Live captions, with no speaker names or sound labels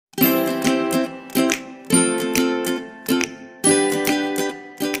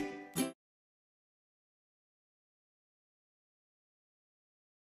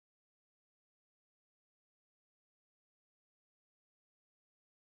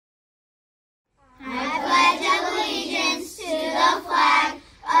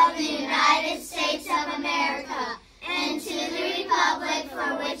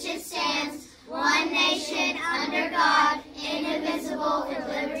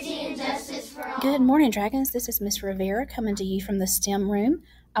Good morning, Dragons. This is Miss Rivera coming to you from the STEM room.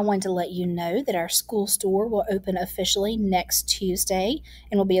 I wanted to let you know that our school store will open officially next Tuesday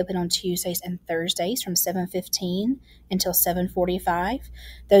and will be open on Tuesdays and Thursdays from 7:15 until 7:45.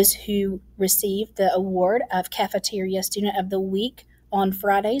 Those who receive the award of Cafeteria Student of the Week on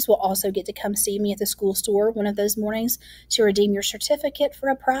Fridays will also get to come see me at the school store one of those mornings to redeem your certificate for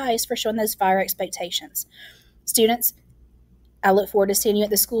a prize for showing those fire expectations. Students, I look forward to seeing you at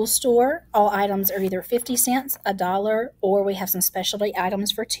the school store. All items are either 50 cents, $1, or we have some specialty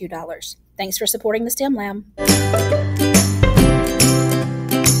items for $2. Thanks for supporting the STEM Lab.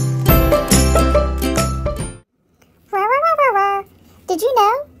 Did you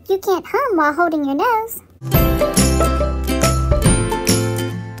know you can't hum while holding your nose?